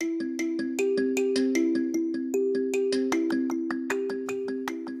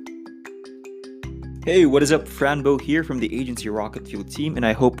Hey, what is up? Franbo here from the Agency Rocket Fuel team, and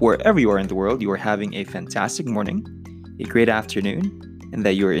I hope wherever you are in the world, you are having a fantastic morning, a great afternoon, and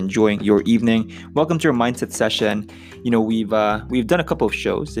that you're enjoying your evening. Welcome to our mindset session. We've done a couple of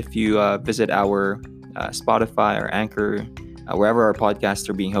shows. If you visit our Spotify or Anchor, wherever our podcasts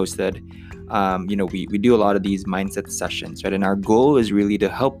are being hosted, we do a lot of these mindset sessions, right? And our goal is really to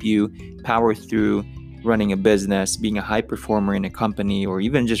help you power through running a business, being a high performer in a company, or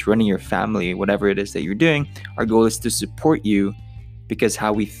even just running your family, whatever it is that you're doing. Our goal is to support you because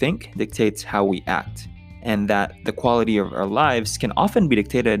how we think dictates how we act, and that the quality of our lives can often be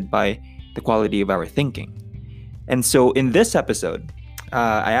dictated by the quality of our thinking. And so, in this episode,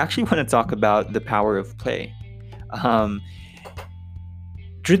 I actually want to talk about the power of play. Um,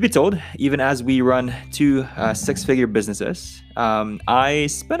 Truth be told, even as we run two six-figure businesses, I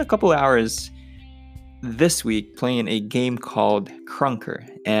spent a couple of hours this week playing a game called Krunker,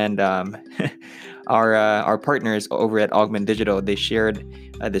 and our partners over at Augment Digital, they shared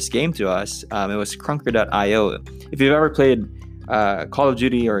this game to us. It was Krunker.io. If you've ever played Call of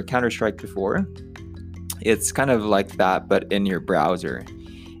Duty or Counter-Strike before, it's kind of like that, but in your browser.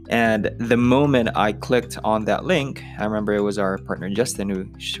 And the moment I clicked on that link, I remember it was our partner Justin who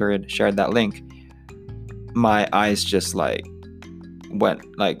shared that link. My eyes just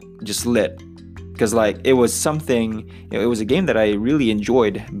just lit, because it was something. It was a game that I really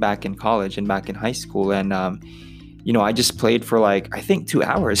enjoyed back in college and back in high school, and I just played for I think 2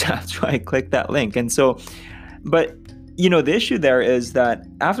 hours after I clicked that link. And so, but the issue there is that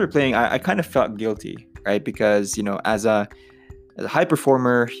after playing, I kind of felt guilty, right? Because as a high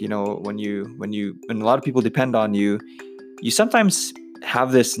performer, when a lot of people depend on you, you sometimes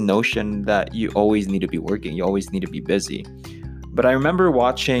have this notion that you always need to be working, you always need to be busy. But I remember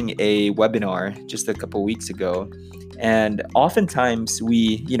watching a webinar just a couple weeks ago, and oftentimes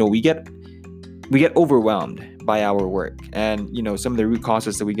we get overwhelmed by our work. And some of the root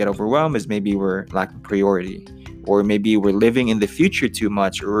causes that we get overwhelmed is maybe we're lacking priority, or maybe we're living in the future too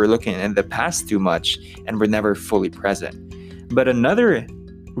much, or we're looking in the past too much, and we're never fully present. But another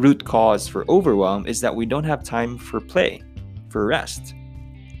root cause for overwhelm is that we don't have time for play, for rest.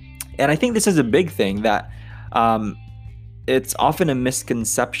 And I think this is a big thing that it's often a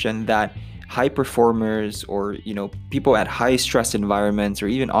misconception that high performers or people at high stress environments or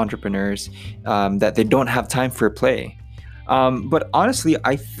even entrepreneurs that they don't have time for play. But honestly,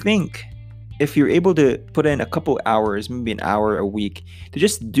 I think if you're able to put in a couple hours, maybe an hour a week, to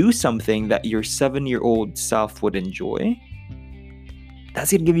just do something that your 7-year-old self would enjoy, that's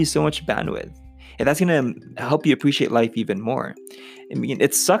going to give you so much bandwidth. And that's going to help you appreciate life even more. I mean,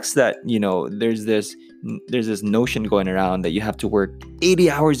 it sucks that, there's this notion going around that you have to work 80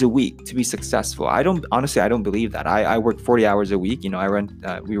 hours a week to be successful. I don't believe that. I work 40 hours a week.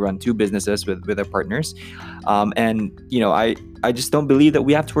 We run two businesses with our partners. I just don't believe that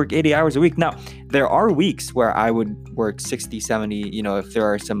we have to work 80 hours a week. Now, there are weeks where I would work 60, 70, if there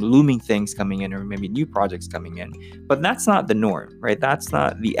are some looming things coming in or maybe new projects coming in. But that's not the norm, right? That's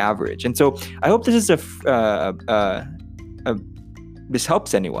not the average. And so I hope this is this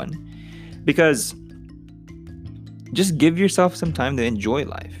helps anyone, because just give yourself some time to enjoy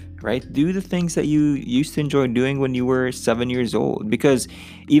life, right? Do the things that you used to enjoy doing when you were 7 years old. Because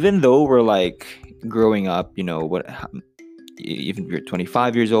even though we're growing up, even if you're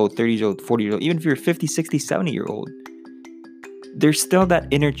 25 years old, 30 years old, 40 years old, even if you're 50, 60, 70-year-old, there's still that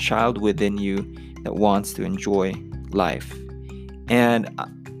inner child within you that wants to enjoy life. And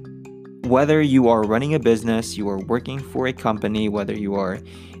whether you are running a business, you are working for a company, whether you are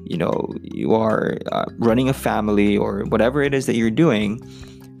running a family, or whatever it is that you're doing,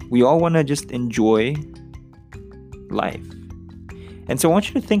 we all want to just enjoy life. And so I want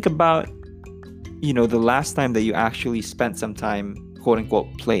you to think about, the last time that you actually spent some time, quote unquote,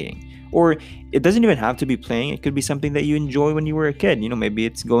 playing. Or it doesn't even have to be playing. It could be something that you enjoy when you were a kid. Maybe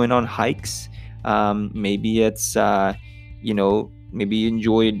it's going on hikes. Maybe it's, maybe you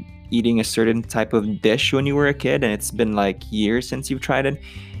enjoyed eating a certain type of dish when you were a kid and it's been years since you've tried it.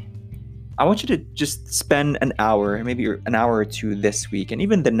 I want you to just spend an hour, maybe an hour or two this week, and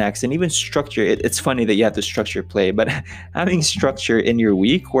even the next, and even structure it. It's funny that you have to structure play, but having structure in your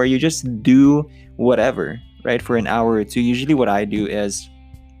week where you just do whatever, right, for an hour or two. Usually what I do is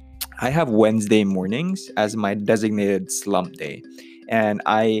I have Wednesday mornings as my designated slump day, and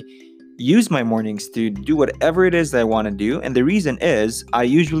I use my mornings to do whatever it is that I want to do. And the reason is I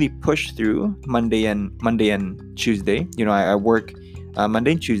usually push through Monday and Tuesday. I work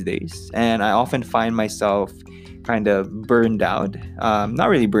Monday and Tuesdays, and I often find myself kind of burned out. Not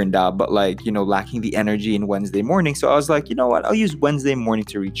really burned out, but like, lacking the energy in Wednesday morning. So I was like, you know what? I'll use Wednesday morning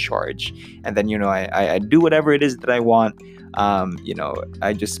to recharge. And then, I do whatever it is that I want.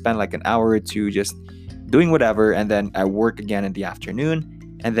 I just spend like an hour or two just doing whatever. And then I work again in the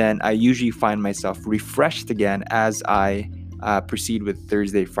afternoon. And then I usually find myself refreshed again as I proceed with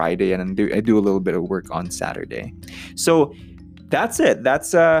Thursday, Friday, and then I do a little bit of work on Saturday. So that's it.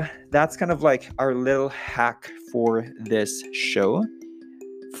 That's kind of like our little hack for this show.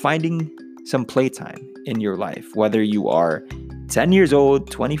 Finding some playtime in your life, whether you are 10 years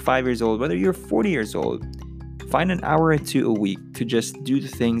old, 25 years old, whether you're 40 years old, find an hour or two a week to just do the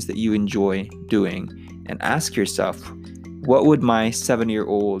things that you enjoy doing, and ask yourself, what would my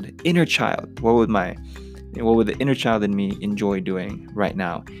 7-year-old inner child, what would the inner child in me enjoy doing right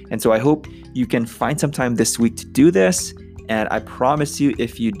now? And so I hope you can find some time this week to do this. And I promise you,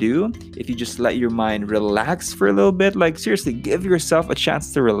 if you just let your mind relax for a little bit, like seriously, give yourself a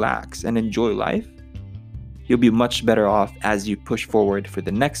chance to relax and enjoy life, you'll be much better off as you push forward for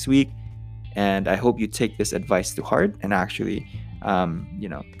the next week. And I hope you take this advice to heart and actually,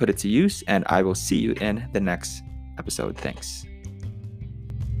 put it to use. And I will see you in the next episode. Thanks.